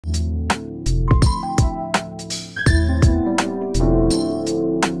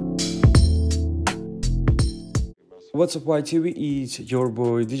What's up, YTV? It's your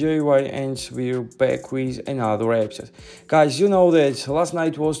boy DJ Y, and we're back with another episode. Guys, you know that last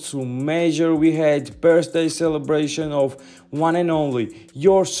night was too major. We had birthday celebration of one and only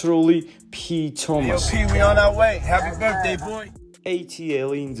yours truly, P. Thomas. Yo, P, we on our way. Happy birthday, boy.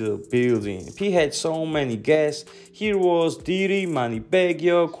 ATL in the building. P had so many guests. Here was Diddy, Moneybagg,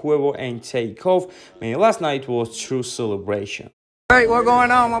 Quavo, and Takeoff. Man, last night was true celebration. Hey, what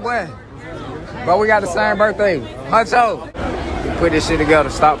going on, my boy? But we got the same birthday. Huncho. Put this shit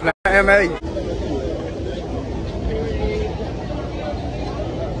together. Stop playing. MA.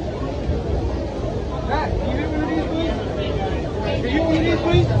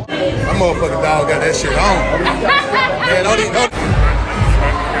 My motherfucking dog got that shit on. Man, don't even.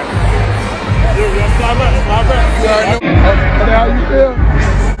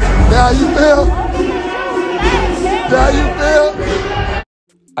 How you feel? How you feel?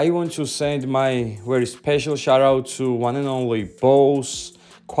 I want to send my very special shout out to one and only Boss,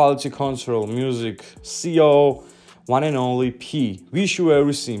 Quality Control Music, CO, one and only P. Wish you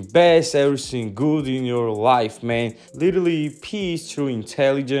everything best, everything good in your life, man. Literally, P is true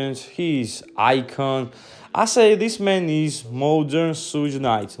intelligence, he is icon. I say this man is modern Suge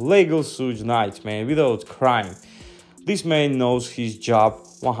Knight, legal Suge Knight, man, without crime. This man knows his job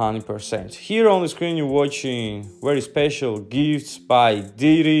 100%. Here on the screen you're watching very special gifts by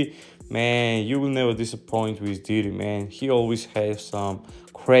Diddy. Man, you will never disappoint with Diddy, man. He always has some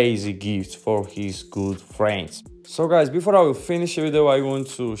crazy gifts for his good friends. So guys, before I will finish the video, I want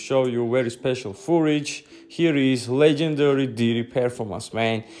to show you very special footage. Here is legendary Diddy performance,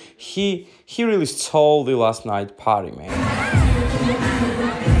 man. He really stole the last night party, man.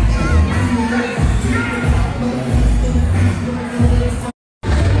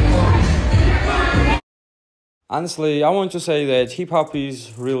 Honestly, I want to say that hip-hop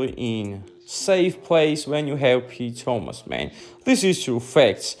is really in safe place when you have P. Thomas, man. This is true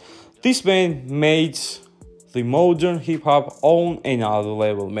facts. This man made the modern hip-hop on another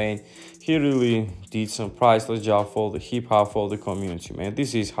level, man. He really did some priceless job for the hip-hop, for the community, man.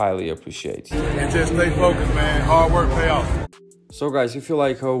 This is highly appreciated. And just stay focused, man. Hard work pay off. So guys, if you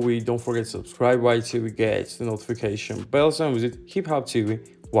like how we, don't forget to subscribe YTV, get the notification bells, and visit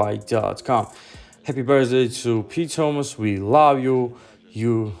hiphoptvy.com. Happy birthday to P. Thomas. We love you.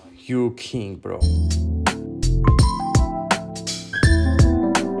 You king, bro.